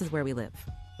 This is Where We Live.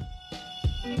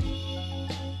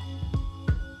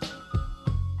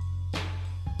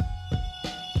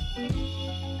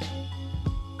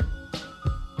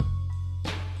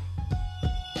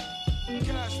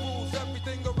 Cash rules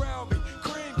everything around me.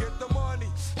 Cream, get the money.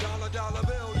 Dollar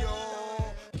bill,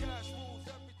 y'all. Cash rules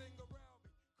everything around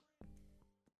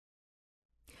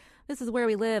me. This is Where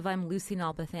We Live. I'm Lucy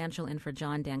Nalpathanchel in for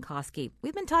John Dankosky.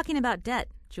 We've been talking about debt.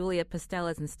 Julia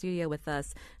Postella is in studio with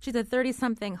us. She's a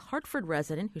 30-something Hartford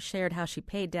resident who shared how she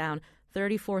paid down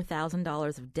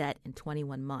 $34,000 of debt in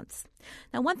 21 months.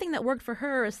 Now, one thing that worked for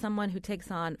her as someone who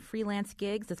takes on freelance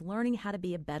gigs is learning how to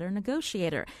be a better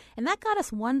negotiator. And that got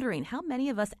us wondering how many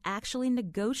of us actually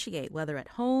negotiate, whether at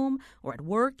home or at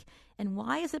work, and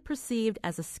why is it perceived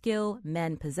as a skill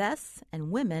men possess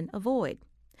and women avoid?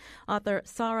 Author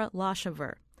Sarah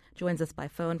Laschever joins us by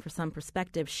phone for some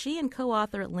perspective. She and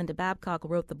co-author Linda Babcock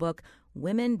wrote the book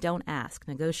Women Don't Ask,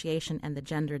 Negotiation and the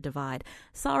Gender Divide.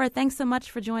 Sarah, thanks so much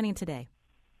for joining today.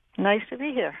 Nice to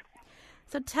be here.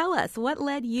 So tell us, what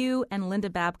led you and Linda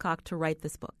Babcock to write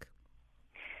this book?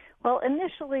 Well,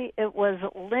 initially it was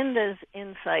Linda's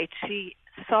insight. She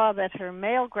saw that her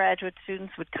male graduate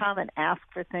students would come and ask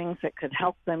for things that could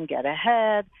help them get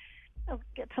ahead,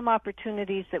 get some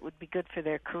opportunities that would be good for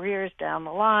their careers down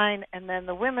the line. And then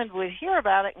the women would hear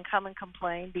about it and come and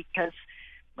complain because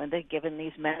when they'd given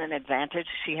these men an advantage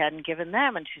she hadn't given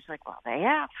them. And she's like, well, they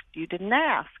asked. You didn't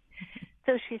ask.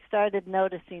 So she started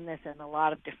noticing this in a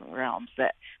lot of different realms,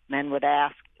 that men would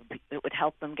ask. It would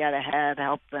help them get ahead,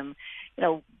 help them,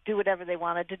 do whatever they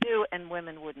wanted to do, and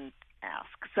women wouldn't ask.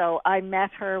 So I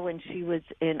met her when she was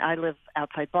I live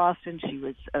outside Boston. She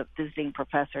was a visiting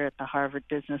professor at the Harvard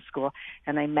Business School,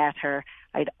 and I met her.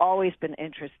 I'd always been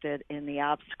interested in the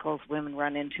obstacles women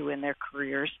run into in their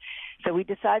careers. So we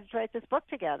decided to write this book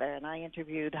together, and I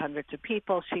interviewed hundreds of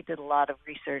people. She did a lot of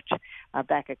research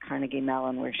back at Carnegie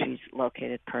Mellon, where she's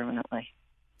located permanently.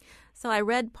 So I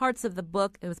read parts of the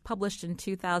book. It was published in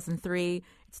 2003.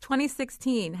 It's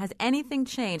 2016. Has anything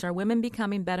changed? Are women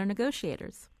becoming better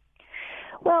negotiators?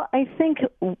 Well, I think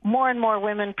more and more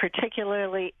women,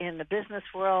 particularly in the business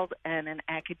world and in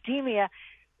academia,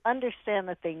 understand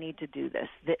that they need to do this.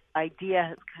 The idea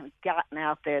has kind of gotten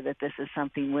out there that this is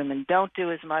something women don't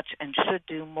do as much and should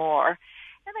do more.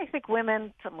 And I think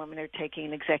some women are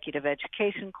taking executive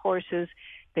education courses.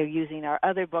 They're using our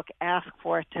other book, Ask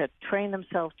For It, to train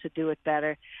themselves to do it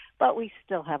better. But we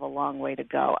still have a long way to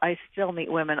go. I still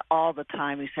meet women all the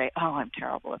time who say, oh, I'm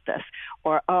terrible at this,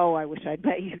 or, oh, I wish I'd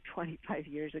met you 25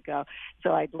 years ago.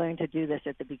 So I'd learned to do this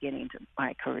at the beginning of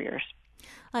my careers.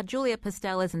 Julia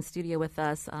Pistel is in studio with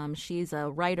us. She's a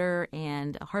writer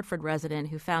and a Hartford resident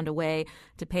who found a way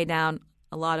to pay down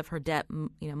a lot of her debt,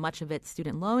 much of it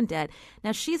student loan debt.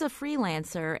 Now, she's a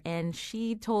freelancer, and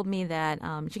she told me that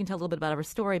she can tell a little bit about her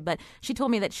story, but she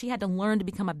told me that she had to learn to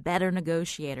become a better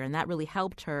negotiator, and that really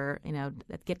helped her,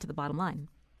 get to the bottom line.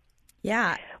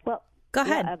 Yeah. Well, go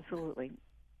ahead. Yeah, absolutely.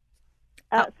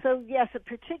 So, yes,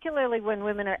 particularly when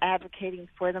women are advocating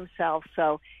for themselves,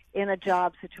 so in a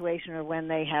job situation or when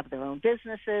they have their own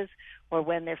businesses or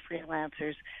when they're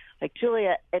freelancers, like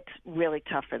Julia, it's really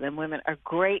tough for them. Women are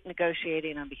great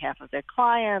negotiating on behalf of their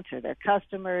clients or their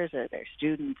customers or their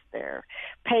students, their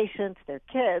patients, their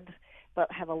kids, but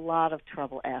have a lot of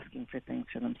trouble asking for things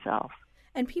for themselves.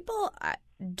 And people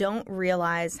don't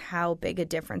realize how big a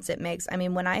difference it makes. I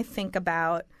mean, when I think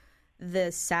about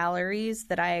the salaries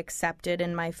that I accepted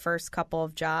in my first couple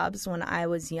of jobs when I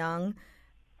was young,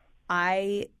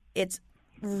 it's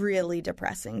really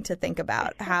depressing to think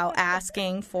about how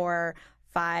asking for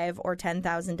 $5,000 or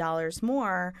 $10,000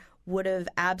 more would have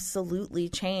absolutely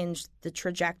changed the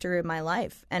trajectory of my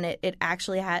life. And it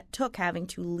actually took having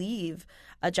to leave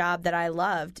a job that I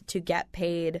loved to get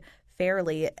paid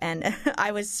fairly. And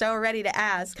I was so ready to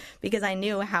ask because I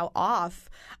knew how off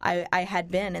I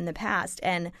had been in the past.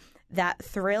 And that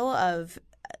thrill of,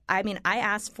 I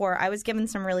was given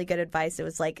some really good advice. It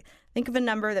was like, think of a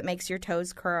number that makes your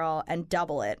toes curl and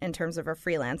double it in terms of a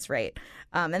freelance rate.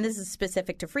 And this is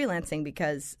specific to freelancing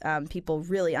because people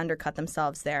really undercut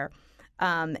themselves there.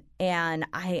 And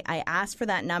I asked for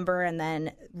that number, and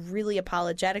then really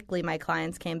apologetically my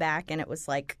clients came back, and it was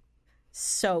like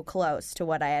so close to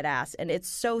what I had asked. And it's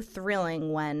so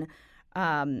thrilling when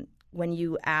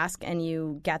you ask and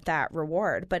you get that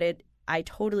reward. But I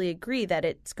totally agree that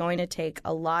it's going to take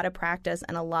a lot of practice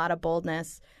and a lot of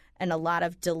boldness and a lot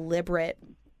of deliberate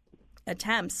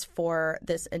attempts for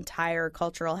this entire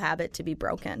cultural habit to be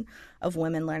broken of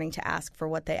women learning to ask for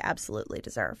what they absolutely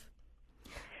deserve.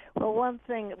 Well, one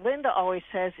thing Linda always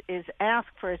says is ask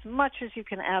for as much as you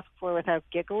can ask for without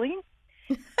giggling.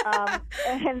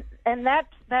 And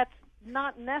that's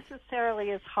not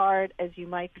necessarily as hard as you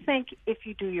might think if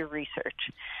you do your research.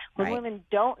 When Right. women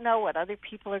don't know what other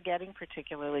people are getting,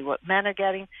 particularly what men are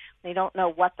getting, they don't know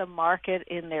what the market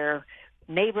in their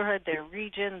neighborhood, their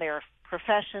region, their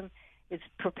profession is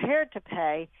prepared to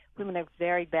pay, women are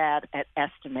very bad at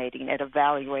estimating, at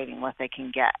evaluating what they can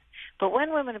get. But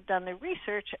when women have done their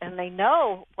research and they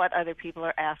know what other people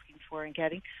are asking for and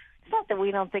getting, it's not that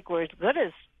we don't think we're as good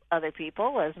as other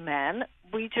people, as men.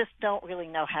 We just don't really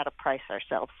know how to price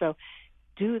ourselves. So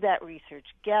do that research.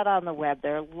 Get on the web.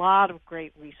 There are a lot of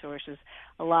great resources,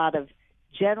 a lot of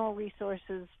general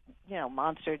resources,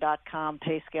 Monster.com,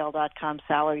 Payscale.com,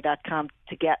 Salary.com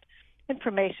to get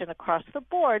information across the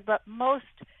board. But most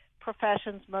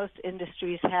professions, most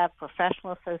industries have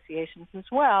professional associations as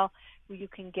well, where you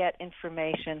can get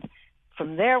information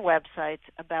from their websites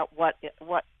about what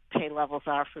pay levels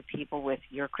are for people with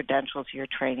your credentials, your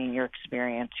training, your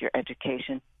experience, your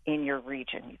education in your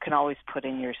region. You can always put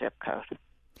in your zip code.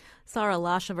 Sarah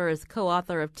Lashover is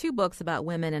co-author of 2 books about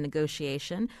women and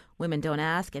negotiation, Women Don't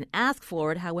Ask and Ask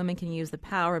For It, How Women Can Use the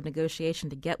Power of Negotiation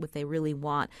to Get What They Really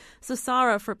Want. So,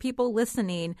 Sarah, for people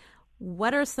listening,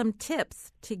 what are some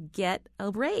tips to get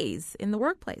a raise in the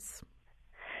workplace?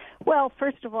 Well,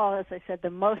 first of all, as I said, the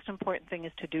most important thing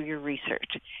is to do your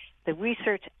research. The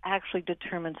research actually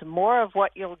determines more of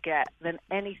what you'll get than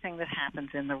anything that happens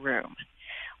in the room.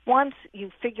 Once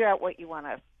you figure out what you want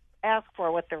to ask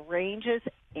for, what the range is,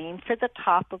 aim for the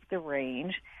top of the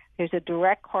range. There's a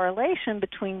direct correlation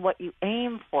between what you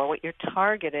aim for, what your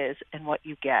target is, and what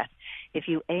you get. If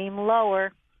you aim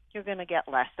lower, you're going to get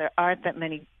less. There aren't that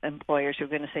many employers who are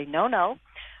going to say, no,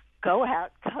 go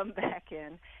out, come back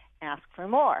in, ask for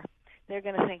more. They're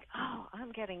going to think, oh,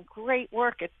 I'm getting great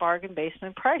work at bargain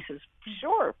basement prices.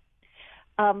 Sure.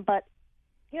 But,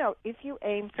 if you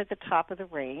aim for the top of the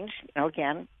range,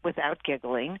 again, without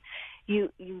giggling,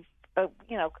 you've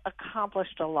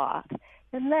accomplished a lot.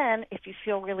 And then if you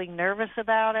feel really nervous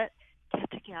about it, get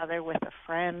together with a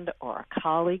friend or a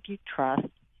colleague you trust,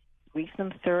 brief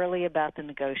them thoroughly about the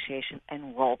negotiation,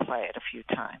 and role play it a few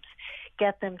times.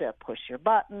 Get them to push your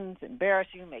buttons, embarrass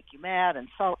you, make you mad,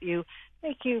 insult you,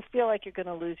 make you feel like you're going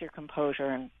to lose your composure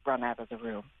and run out of the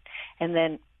room. And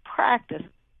then practice.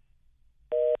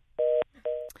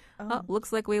 Oh,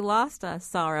 looks like we lost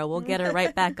Sarah. We'll get her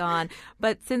right back on.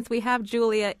 But since we have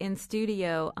Julia in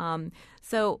studio,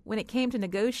 so when it came to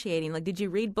negotiating, did you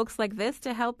read books like this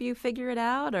to help you figure it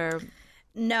out, or?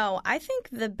 No, I think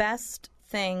the best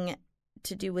thing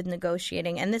to do with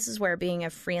negotiating, and this is where being a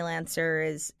freelancer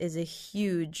is a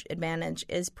huge advantage,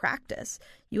 is practice.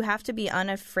 You have to be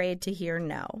unafraid to hear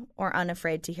no or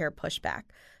unafraid to hear pushback.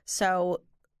 So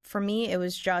for me, it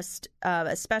was just,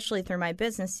 especially through my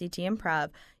business, CT Improv,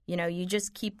 you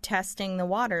just keep testing the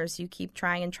waters. You keep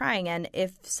trying and trying. And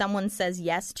if someone says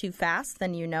yes too fast,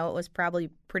 then it was probably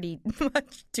pretty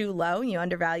much too low. You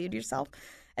undervalued yourself.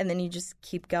 And then you just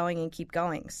keep going and keep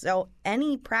going. So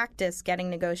any practice getting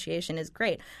negotiation is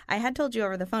great. I had told you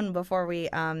over the phone before we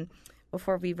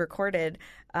recorded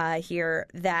here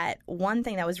that one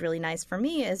thing that was really nice for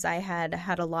me is I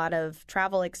had a lot of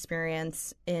travel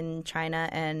experience in China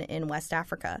and in West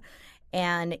Africa.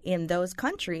 And in those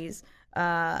countries,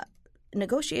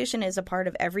 negotiation is a part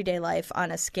of everyday life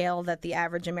on a scale that the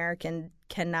average American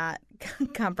cannot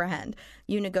comprehend.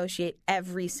 You negotiate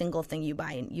every single thing you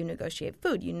buy. You negotiate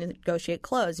food. You negotiate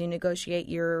clothes. You negotiate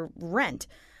your rent.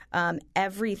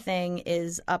 Everything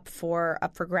is up for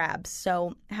grabs.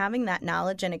 So having that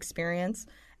knowledge and experience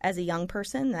as a young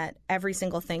person, that every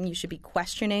single thing you should be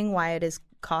questioning why it is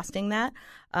costing that,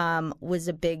 was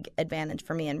a big advantage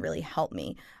for me and really helped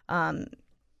me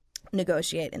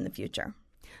negotiate in the future.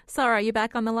 Sarah, are you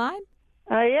back on the line?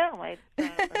 Yeah, I'm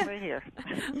right here.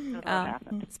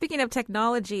 Speaking of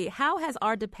technology, how has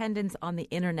our dependence on the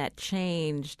internet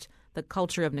changed the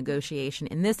culture of negotiation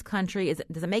in this country?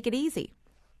 Does it make it easy?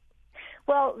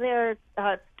 Well, there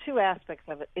are two aspects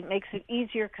of it. It makes it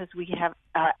easier because we have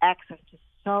access to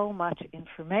so much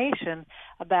information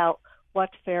about what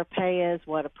fair pay is,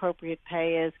 what appropriate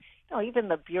pay is. Even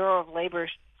the Bureau of Labor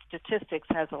Statistics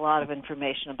has a lot of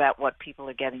information about what people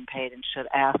are getting paid and should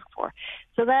ask for.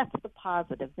 So that's the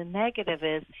positive. The negative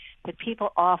is that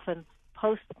people often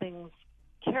post things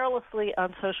carelessly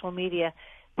on social media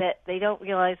that they don't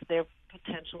realize their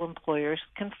potential employers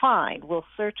can find, will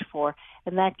search for,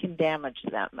 and that can damage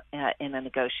them in a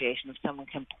negotiation. If someone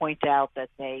can point out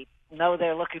that they know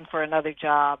they're looking for another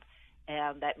job,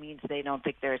 and that means they don't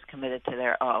think they're as committed to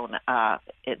their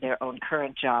own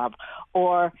current job,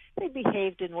 or they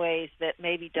behaved in ways that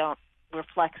maybe don't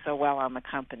reflect so well on the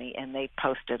company, and they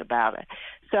posted about it.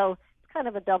 So it's kind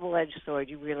of a double-edged sword.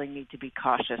 You really need to be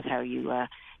cautious how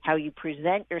you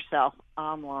present yourself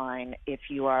online if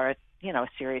you are a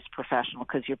serious professional,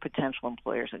 because your potential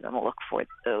employers are going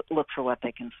to look for what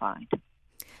they can find.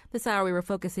 This hour we were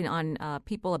focusing on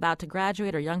people about to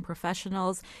graduate or young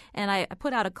professionals, and I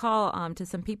put out a call to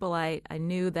some people I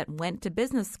knew that went to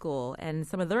business school and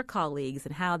some of their colleagues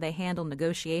and how they handle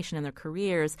negotiation in their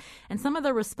careers, and some of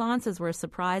the responses were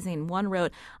surprising. One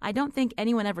wrote, "I don't think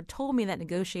anyone ever told me that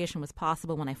negotiation was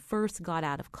possible when I first got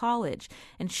out of college,"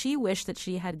 and she wished that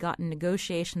she had gotten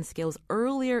negotiation skills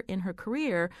earlier in her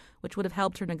career, which would have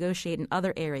helped her negotiate in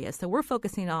other areas. So we're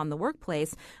focusing on the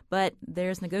workplace, but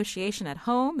there's negotiation at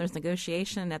home. There's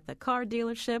negotiation at the car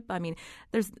dealership. I mean,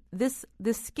 there's this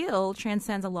skill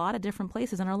transcends a lot of different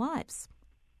places in our lives.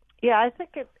 Yeah, I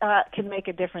think it can make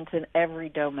a difference in every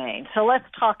domain. So let's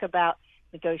talk about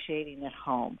negotiating at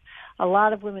home. A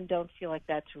lot of women don't feel like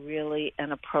that's really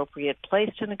an appropriate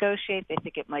place to negotiate. They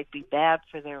think it might be bad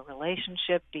for their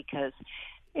relationship because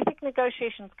they think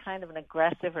negotiation is kind of an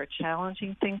aggressive or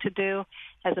challenging thing to do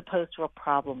as opposed to a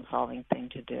problem-solving thing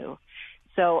to do.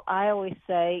 So I always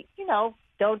say,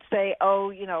 don't say,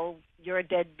 you're a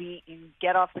deadbeat, you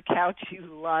get off the couch, you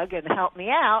lug, and help me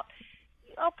out.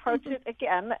 approach it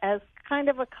again as kind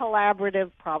of a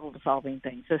collaborative problem-solving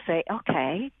thing. So say,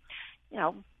 okay,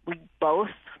 we both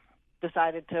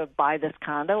decided to buy this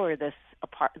condo or this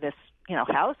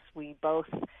house. We both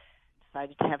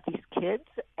decided to have these kids,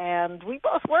 and we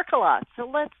both work a lot. So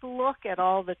let's look at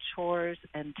all the chores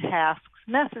and tasks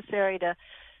necessary to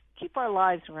keep our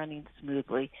lives running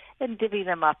smoothly and divvy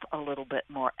them up a little bit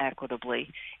more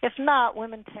equitably. If not,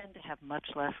 women tend to have much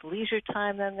less leisure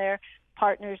time than their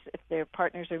partners. If their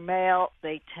partners are male,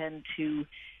 they tend to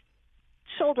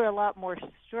shoulder a lot more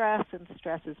stress, and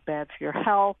stress is bad for your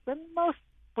health. And most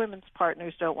women's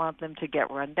partners don't want them to get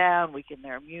run down, weaken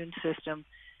their immune system,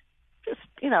 just,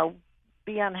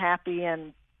 be unhappy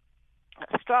and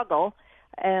struggle,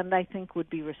 and I think would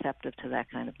be receptive to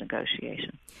that kind of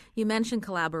negotiation. You mentioned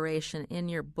collaboration in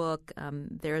your book.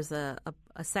 There's a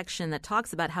section that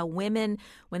talks about how women,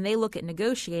 when they look at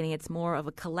negotiating, it's more of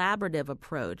a collaborative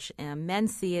approach, and men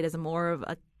see it as more of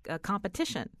a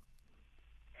competition.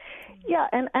 Yeah,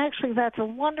 and actually that's a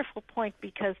wonderful point,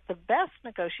 because the best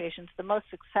negotiations, the most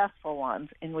successful ones,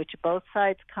 in which both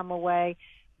sides come away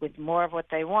with more of what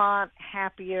they want,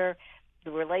 happier, the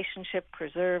relationship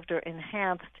preserved or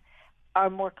enhanced, are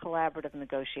more collaborative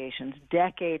negotiations.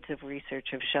 Decades of research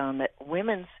have shown that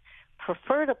women's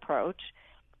preferred approach,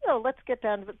 let's get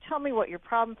down to it. Tell me what your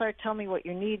problems are. Tell me what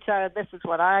your needs are. This is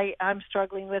what I'm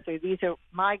struggling with, or these are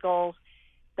my goals.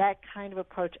 That kind of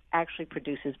approach actually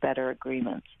produces better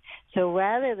agreements. So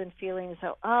rather than feeling as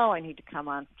though, I need to come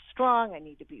on strong, I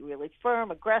need to be really firm,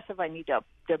 aggressive, I need to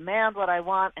demand what I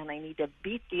want, and I need to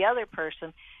beat the other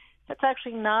person, that's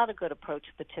actually not a good approach,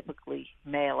 the typically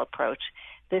male approach.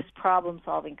 This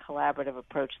problem-solving collaborative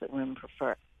approach that women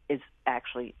prefer is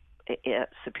actually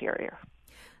superior.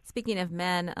 Speaking of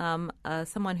men,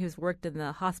 someone who's worked in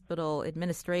the hospital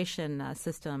administration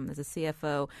system as a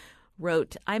CFO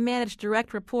wrote, I managed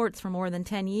direct reports for more than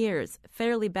 10 years,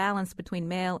 fairly balanced between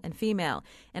male and female.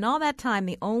 And all that time,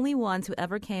 the only ones who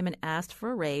ever came and asked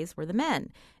for a raise were the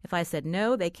men. If I said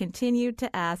no, they continued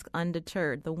to ask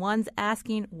undeterred. The ones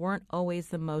asking weren't always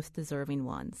the most deserving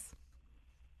ones.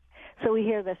 So we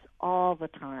hear this all the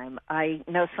time. I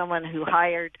know someone who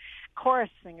hired chorus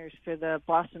singers for the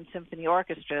Boston Symphony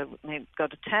Orchestra. They go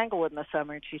to Tanglewood in the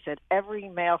summer, and she said every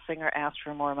male singer asked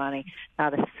for more money,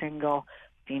 not a single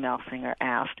female singer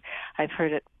asked. I've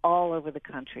heard it all over the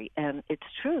country, and it's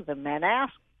true. The men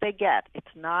ask, they get.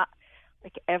 It's not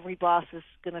like every boss is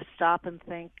going to stop and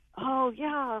think, oh,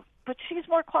 yeah, but she's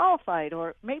more qualified,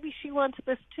 or maybe she wants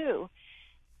this too.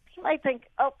 He might think,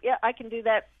 oh, yeah, I can do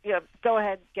that. Go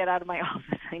ahead, get out of my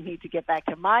office. I need to get back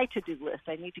to my to-do list.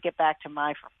 I need to get back to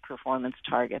my performance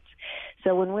targets.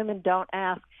 So when women don't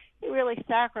ask, they really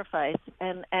sacrifice.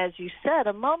 And as you said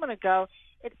a moment ago,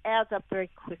 it adds up very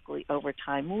quickly over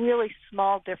time. Really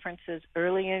small differences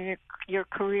early in your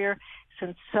career,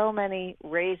 since so many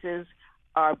raises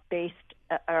are based,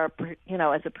 as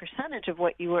a percentage of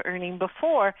what you were earning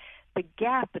before, the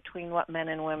gap between what men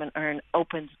and women earn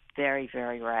opens very,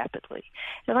 very rapidly.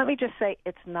 And let me just say,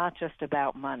 it's not just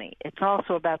about money. It's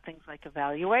also about things like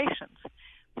evaluations.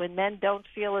 When men don't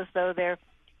feel as though their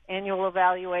annual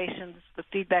evaluations, the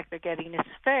feedback they're getting is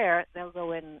fair, they'll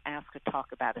go in and ask to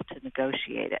talk about it, to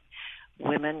negotiate it.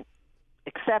 Women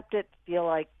accept it, feel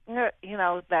like,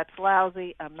 that's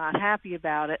lousy, I'm not happy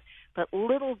about it. But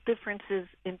little differences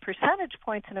in percentage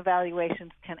points in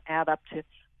evaluations can add up to,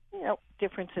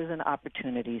 differences in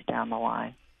opportunities down the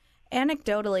line.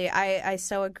 Anecdotally, I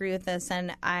so agree with this,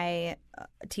 and I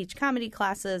teach comedy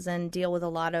classes and deal with a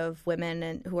lot of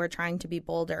women who are trying to be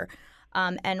bolder.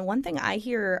 And one thing I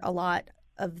hear a lot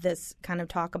of this kind of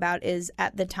talk about is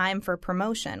at the time for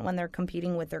promotion when they're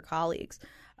competing with their colleagues.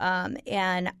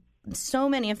 And so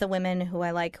many of the women who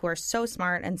I like, who are so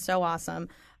smart and so awesome,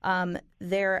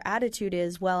 their attitude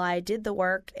is, well, I did the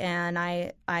work and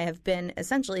I have been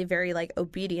essentially very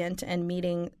obedient and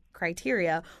meeting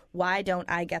criteria. Why don't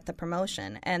I get the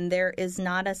promotion? And there is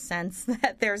not a sense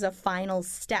that there's a final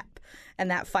step. And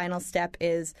that final step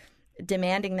is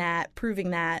demanding that,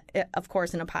 proving that, of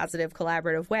course, in a positive,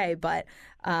 collaborative way. But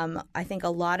I think a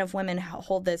lot of women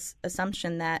hold this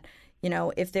assumption that,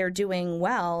 if they're doing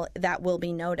well, that will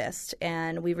be noticed.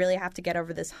 And we really have to get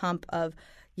over this hump of,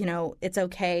 it's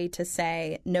okay to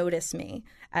say, notice me,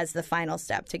 as the final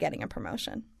step to getting a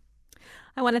promotion.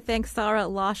 I want to thank Sarah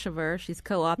Laschever. She's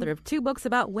co-author of 2 books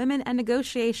about women and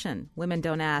negotiation, Women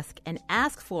Don't Ask, and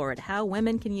Ask For It, How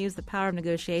Women Can Use the Power of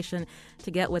Negotiation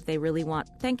to Get What They Really Want.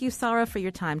 Thank you, Sarah, for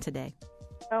your time today.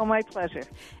 Oh, my pleasure.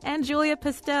 And Julia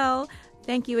Pistel,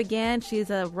 thank you again. She's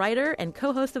a writer and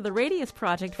co-host of the Radius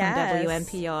Project from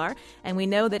WNPR, and we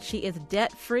know that she is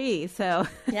debt-free. So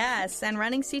yes, and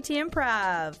running CT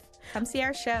Improv. Come see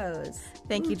our shows.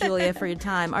 Thank you, Julia, for your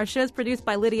time. Our show is produced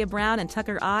by Lydia Brown and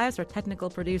Tucker Ives. Our technical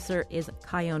producer is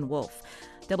Kyone Wolf.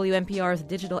 WNPR's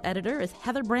digital editor is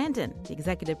Heather Brandon. The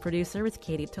executive producer is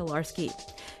Katie Tolarski.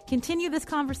 Continue this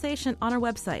conversation on our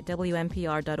website,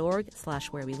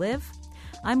 WNPR.org/wherewelive.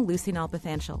 I'm Lucy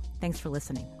Nalpathanchel. Thanks for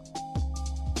listening.